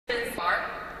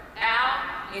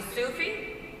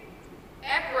Yusufi,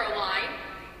 Ecroline,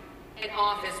 and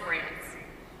Office Brands.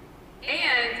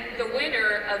 And the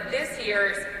winner of this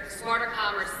year's Smarter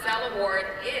Commerce Sell Award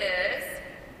is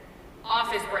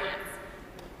Office Brands.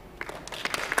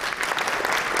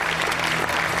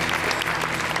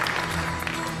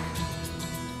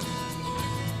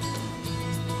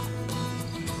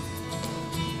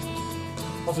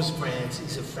 Office Brands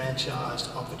is a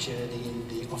franchised opportunity in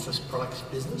the office products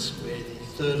business. We're the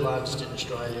third largest in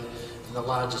Australia and the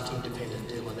largest independent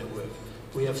dealer network.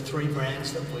 We have 3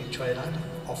 brands that we trade under: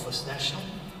 Office National,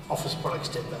 Office Products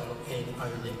Depot and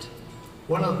ONET.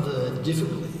 One of the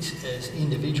difficulties as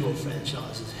individual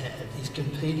franchises have is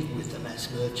competing with the mass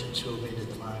merchants who have entered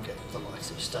the market, the likes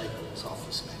of Staples,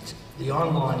 Office Max. The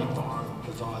online environment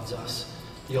provides us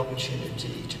the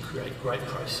opportunity to create great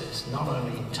process, not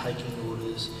only in taking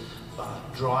orders,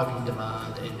 but driving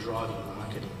demand and driving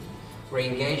marketing. We're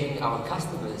engaging our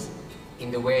customers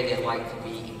in the way they like to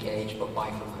be engaged or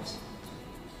buy from us.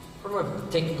 From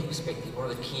a technical perspective, one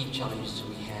of the key challenges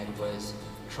we had was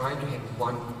trying to have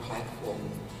one platform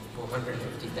for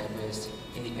 150 diverse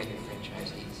independent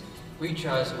franchisees. We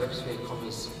chose WebSphere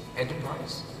Commerce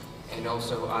Enterprise and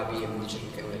also IBM Digital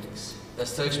Analytics. The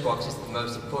search box is the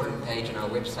most important page on our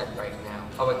website right now.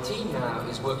 Our team now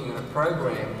is working on a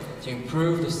program to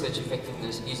improve the search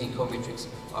effectiveness using core metrics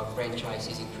of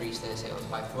franchisees increase their sales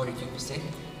by 42%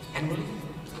 annually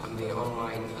on their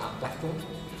online platform.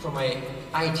 From an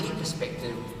IT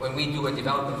perspective, when we do a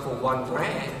development for one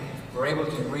brand, we're able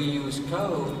to reuse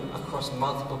code across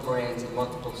multiple brands and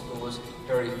multiple stores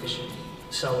very efficiently.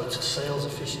 So it's a sales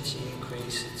efficiency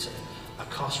increase, it's a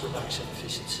cost reduction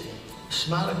efficiency.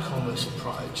 Smarter Commerce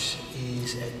approach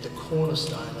is at the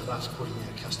cornerstone of us putting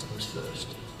our customers first.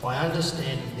 By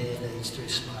understanding their needs through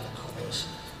Smarter Commerce,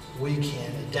 we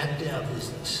can adapt our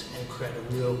business and create a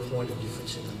real point of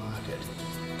difference in the market.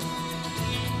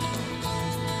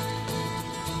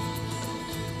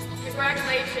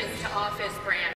 Congratulations to Office Brands.